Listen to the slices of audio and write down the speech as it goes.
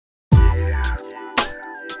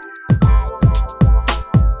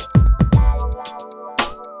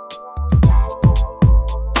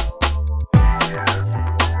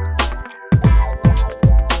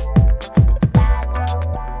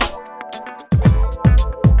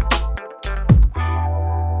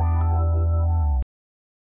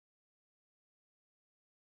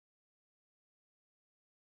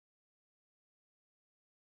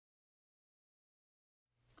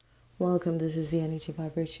Welcome. This is the energy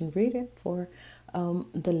vibration reading for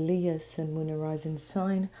the Leo Sun, Moon, and Rising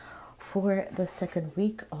sign for the second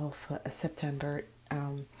week of September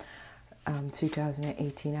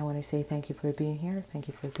 2018. I want to say thank you for being here. Thank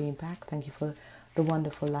you for being back. Thank you for the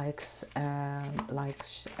wonderful likes and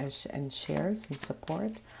shares and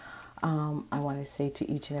support. I want to say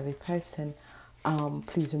to each and every person,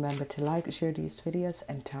 please remember to like, share these videos,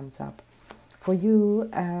 and thumbs up. For you,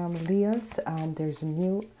 Leos, there's a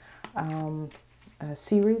new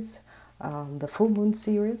series, the full moon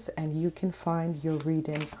series, and you can find your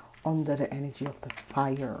reading under the energy of the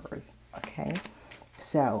fires. Okay,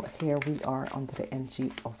 so here we are under the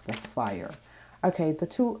energy of the fire. Okay, the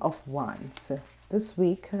Two of Wands. This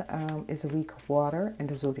week is a week of water, and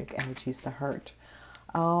the zodiac energy is the heart.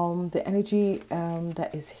 The energy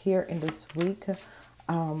that is here in this week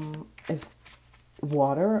is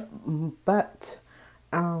water, but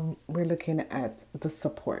we're looking at the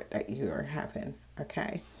support that you're having.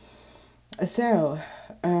 Okay, so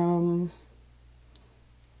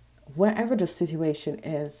whatever the situation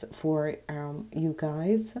is for you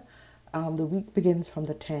guys, the week begins from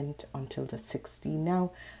the 10th until the 16th.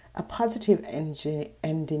 Now, a positive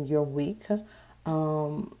ending your week.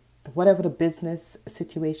 Whatever the business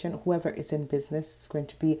situation, whoever is in business, is going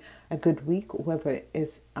to be a good week. Whoever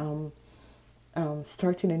is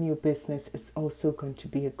starting a new business is also going to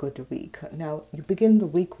be a good week. Now, you begin the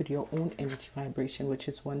week with your own energy vibration, which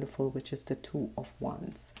is wonderful, which is the Two of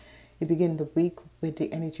Wands. You begin the week with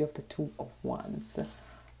the energy of the Two of Wands.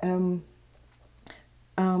 Your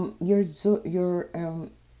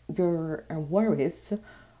worries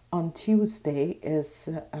on Tuesday is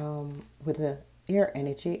with the air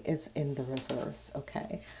energy is in the reverse.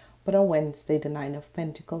 Okay, but on Wednesday the Nine of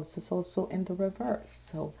Pentacles is also in the reverse.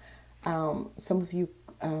 So some of you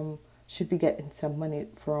should be getting some money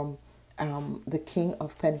from the King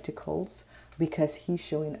of Pentacles, because he's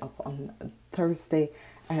showing up on Thursday,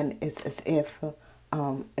 and it's as if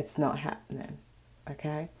it's not happening.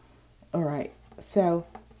 Okay, all right. So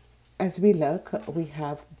as we look, we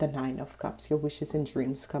have the Nine of Cups, your wishes and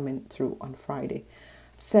dreams coming through on Friday.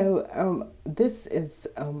 So this is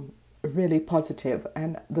really positive,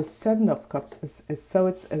 and the Seven of Cups is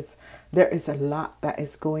there is a lot that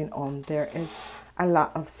is going on. There is a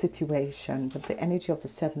lot of situation, but the energy of the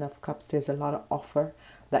Seven of Cups, there's a lot of offer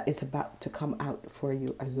that is about to come out for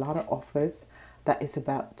you. A lot of offers that is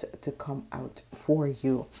about to come out for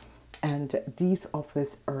you, and these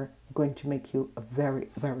offers are going to make you very,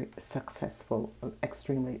 very successful,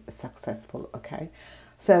 extremely successful. Okay,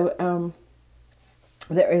 so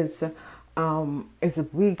there is a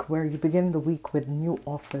week where you begin the week with new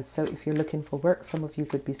offers. So if you're looking for work, some of you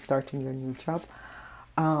could be starting your new job,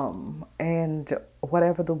 and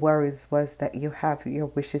whatever the worries was that you have, your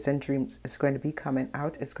wishes and dreams is going to be coming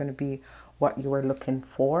out. It's going to be what you were looking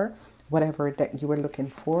for, whatever that you were looking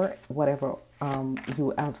for, whatever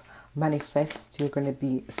you have manifest, you're going to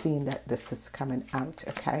be seeing that this is coming out.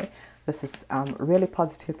 Okay, this is really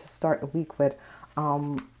positive to start a week with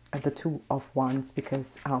the Two of Wands,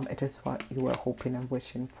 because it is what you were hoping and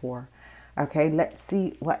wishing for. Okay, let's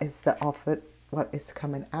see what is the offer, what is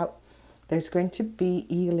coming out. There's going to be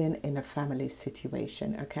healing in a family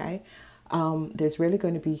situation. Okay, there's really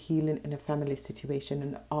going to be healing in a family situation,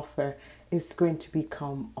 and the offer is going to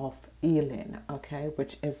become of healing. Okay,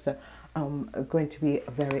 which is going to be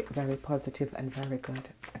very, very positive and very good.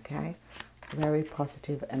 Okay, very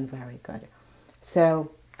positive and very good.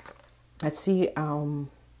 So let's see.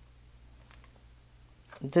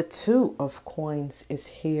 The Two of Coins is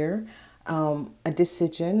here. A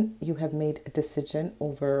decision. You have made a decision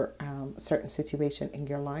over a certain situation in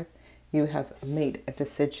your life. You have made a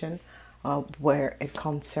decision where it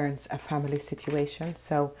concerns a family situation.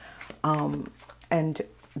 So, and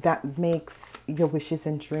that makes your wishes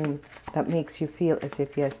and dream, that makes you feel as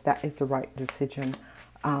if, yes, that is the right decision,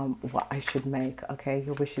 what I should make. Okay,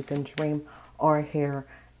 your wishes and dream are here,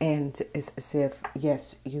 and it's as if,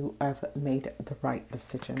 yes, you have made the right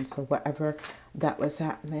decision. So whatever that was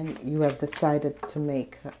happening, you have decided to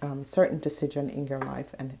make a certain decision in your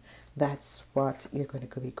life, and that's what you're going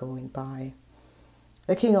to be going by.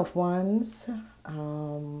 The King of Wands,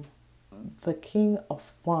 the King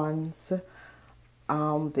of Wands,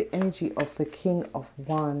 the energy of the King of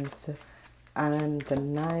Wands, and the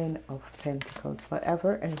Nine of Pentacles,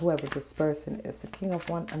 whatever and whoever this person is, the King of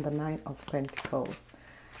Wands and the Nine of Pentacles.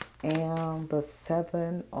 And the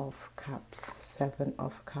Seven of Cups. Seven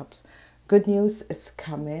of Cups. Good news is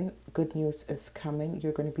coming. Good news is coming.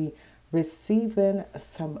 You're going to be receiving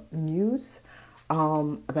some news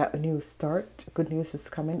about a new start. Good news is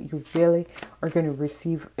coming. You really are going to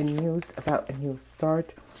receive a news about a new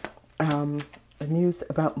start. news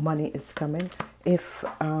about money is coming. If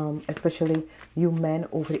especially you men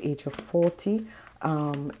over the age of 40,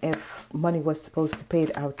 if money was supposed to pay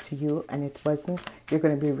it out to you and it wasn't, you're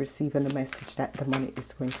going to be receiving the message that the money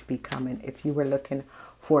is going to be coming. If you were looking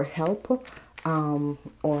for help,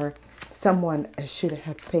 or someone should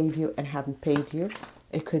have paid you and haven't paid you,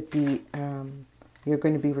 it could be you're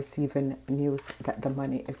going to be receiving news that the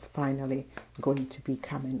money is finally going to be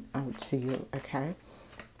coming out to you. Okay,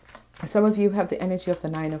 some of you have the energy of the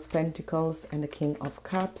Nine of Pentacles and the King of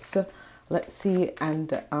Cups. Let's see,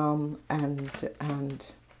 and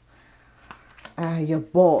your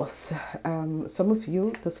boss. Some of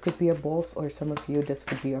you, this could be a boss, or some of you, this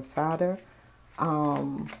could be your father.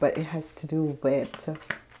 But it has to do with,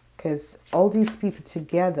 because all these people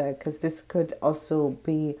together, because this could also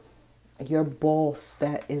be your boss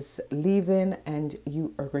that is leaving and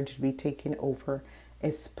you are going to be taking over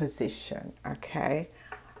his position. Okay.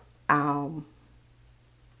 Some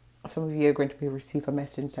of you are going to be receive a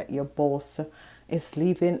message that your boss is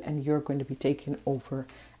leaving and you're going to be taking over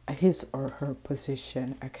his or her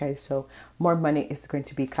position. Okay, so more money is going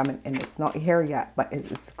to be coming, and it's not here yet, but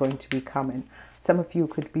it is going to be coming. Some of you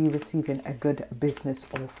could be receiving a good business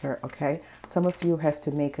offer. Okay, some of you have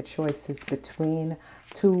to make a choices between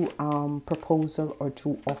two proposal or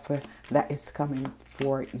two offer that is coming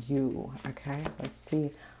for you. Okay, let's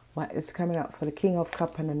see what is coming out for the King of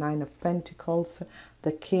Cups and the Nine of Pentacles.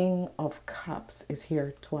 The King of Cups is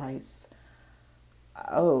here twice.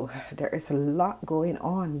 Oh, there is a lot going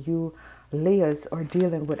on. You Leos are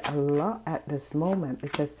dealing with a lot at this moment,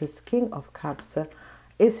 because this King of Cups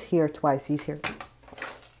is here twice. He's here.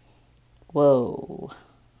 Whoa.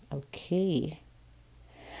 Okay.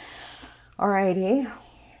 Alrighty.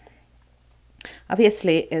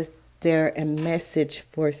 Obviously, is there a message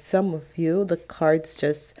for some of you? The cards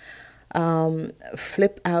just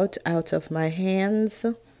flip out of my hands.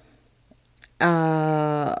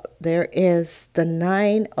 There is the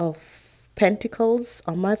Nine of Pentacles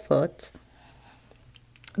on my foot.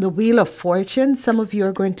 The Wheel of Fortune. Some of you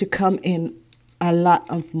are going to come in a lot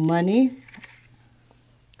of money.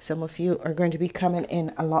 Some of you are going to be coming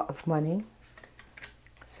in a lot of money.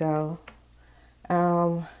 So,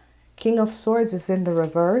 King of Swords is in the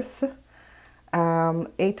reverse.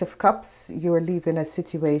 Eight of Cups, you're leaving a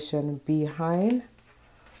situation behind.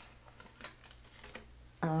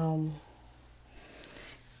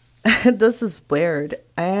 This is weird.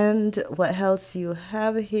 And what else you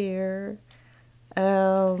have here?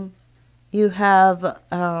 You have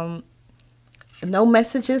no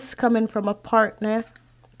messages coming from a partner,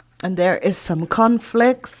 and there is some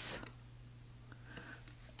conflicts.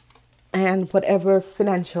 And whatever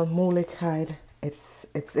financial mooligheid,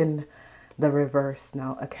 it's in the reverse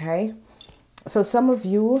now. Okay, so some of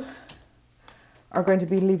you are going to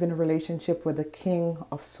be leaving a relationship with the King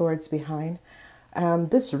of Swords behind.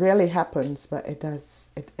 This rarely happens, but it does.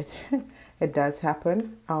 It does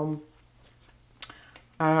happen.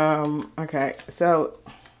 Okay, so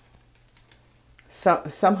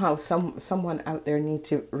somehow someone out there need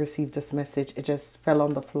to receive this message. It just fell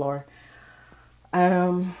on the floor.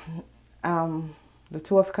 The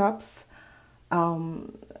Two of Cups.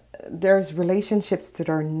 There's relationships that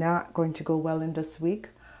are not going to go well in this week.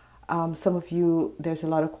 Some of you, there's a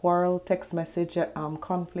lot of quarrel, text message,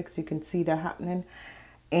 conflicts. You can see that happening.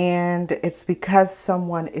 And it's because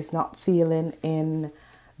someone is not feeling in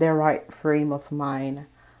their right frame of mind.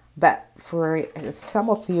 But for some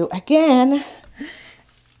of you, again,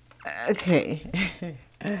 okay.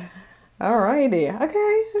 Alrighty.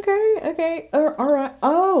 Okay. All right.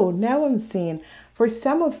 Oh, now I'm seeing. For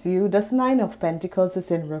some of you, this Nine of Pentacles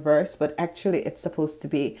is in reverse, but actually it's supposed to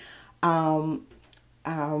be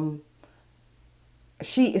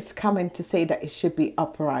she is coming to say that it should be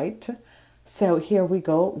upright. So here we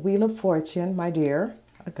go. Wheel of Fortune, my dear.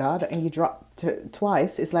 Oh God, and you dropped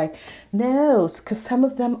twice. It's like, no, because some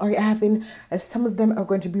of them are having, some of them are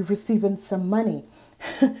going to be receiving some money.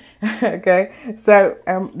 Okay, so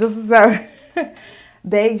this is how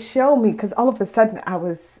they show me, because all of a sudden I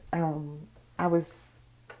was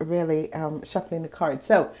really shuffling the cards.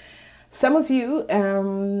 So some of you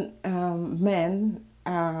men,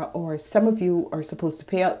 or some of you are supposed to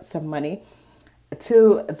pay out some money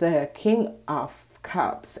to the King of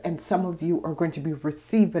Cups, and some of you are going to be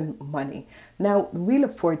receiving money. Now, the Wheel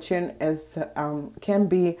of Fortune is can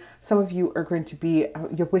be, some of you are going to be,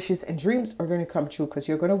 your wishes and dreams are going to come true, because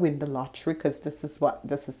you're going to win the lottery, because this is what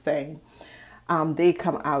this is saying. They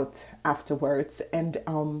come out afterwards, and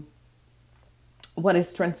what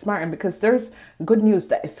is transpiring, because there's good news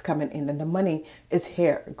that is coming in and the money is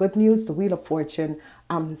here. Good news, the Wheel of Fortune,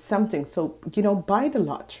 something. So, you know, buy the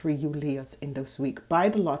lottery, you Leos, in this week. Buy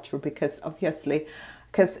the lottery, because obviously,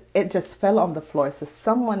 because it just fell on the floor. So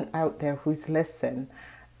someone out there who's listening,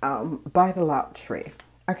 buy the lottery.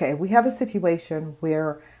 Okay, we have a situation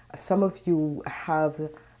where some of you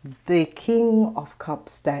have the King of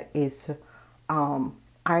Cups that is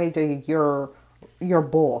either your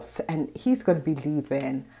boss, and he's going to be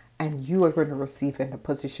leaving and you are going to receive in a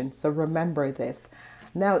position. So remember this.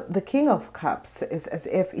 Now, the King of Cups is as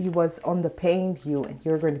if he was on the paying you, and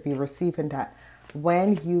you're going to be receiving that.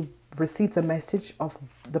 When you receive the message of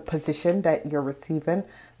the position that you're receiving,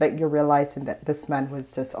 that you're realizing that this man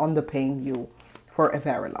was just on the paying you for a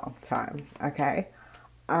very long time. Okay,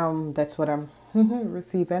 that's what I'm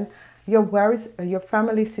receiving. Your worries, your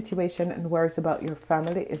family situation and worries about your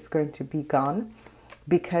family is going to be gone,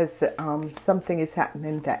 because something is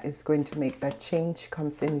happening that is going to make that change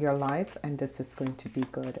comes in your life, and this is going to be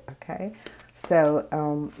good. Okay, so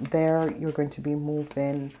there you're going to be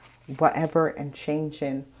moving whatever and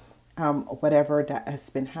changing whatever that has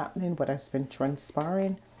been happening, what has been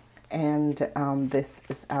transpiring, and this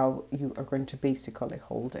is how you are going to basically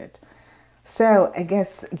hold it. So I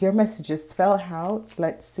guess your messages fell out.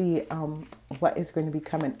 Let's see what is going to be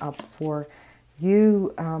coming up for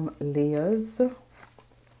you, Leos.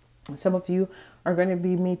 Some of you are going to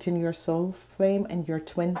be meeting your soul flame and your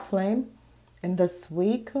twin flame in this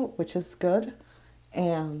week, which is good.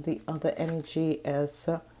 And the other energy is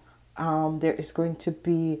there is going to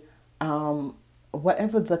be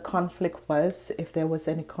whatever the conflict was, if there was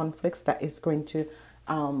any conflicts, that is going to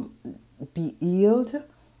be healed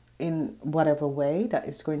in whatever way that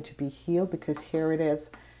is going to be healed, because here it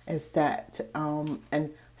is that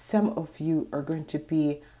and some of you are going to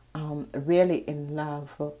be really in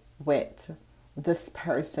love with this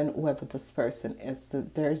person, whoever this person is.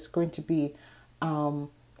 There's going to be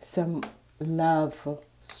some love,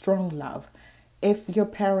 strong love. If your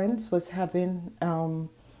parents was having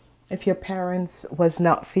if your parents was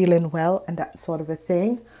not feeling well and that sort of a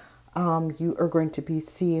thing, you are going to be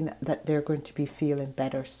seeing that they're going to be feeling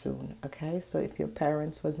better soon. Okay, so if your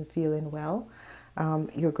parents wasn't feeling well,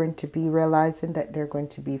 you're going to be realizing that they're going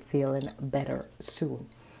to be feeling better soon.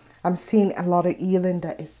 I'm seeing a lot of healing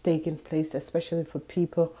that is taking place, especially for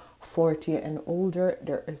people 40 and older.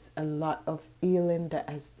 There is a lot of healing that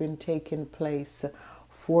has been taking place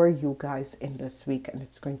for you guys in this week, and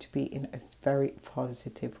it's going to be in a very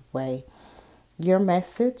positive way. Your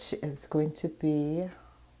message is going to be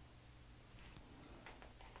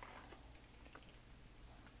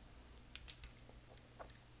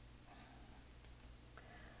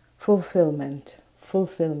fulfillment.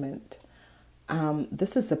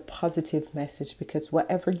 This is a positive message, because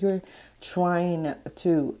whatever you're trying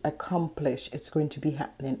to accomplish, it's going to be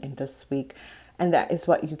happening in this week. And that is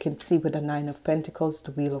what you can see with the Nine of Pentacles,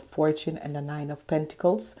 the Wheel of Fortune, and the Nine of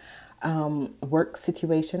Pentacles. Work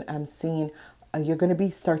situation, I'm seeing you're going to be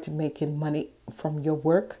starting making money from your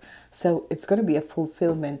work. So it's going to be a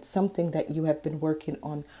fulfillment, something that you have been working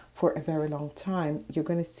on for a very long time. You're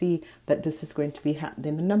going to see that this is going to be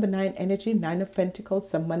happening. The number 9 energy, 9 of Pentacles,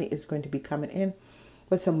 some money is going to be coming in,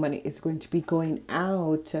 but some money is going to be going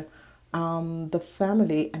out. The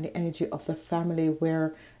family and the energy of the family,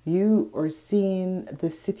 where you are seeing the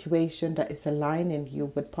situation that is aligning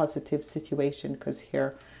you with positive situation, because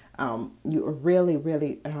here you are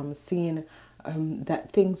really seeing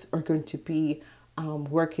that things are going to be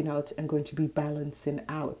working out and going to be balancing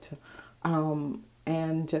out,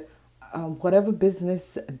 and whatever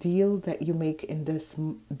business deal that you make in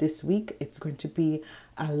this week, it's going to be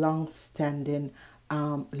a long-standing,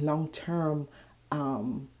 long-term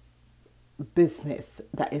business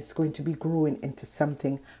that is going to be growing into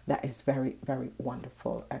something that is very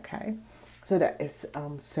wonderful. Okay, so that is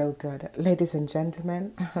so good, ladies and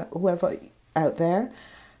gentlemen. Whoever out there,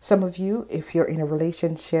 some of you, if you're in a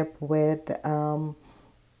relationship with an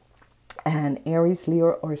Aries,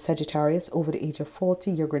 Leo, or Sagittarius over the age of 40,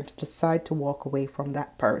 you're going to decide to walk away from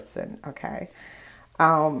that person. Okay,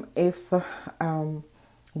 if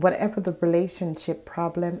whatever the relationship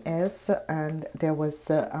problem is, and there was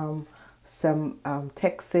some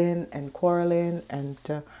texting and quarreling,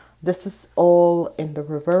 and this is all in the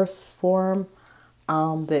reverse form,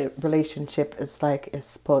 the relationship is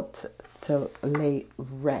put to lay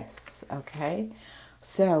rest. Okay,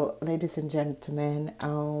 so ladies and gentlemen,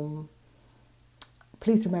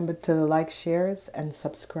 please remember to like, shares, and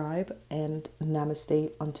subscribe, and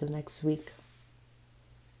namaste until next week.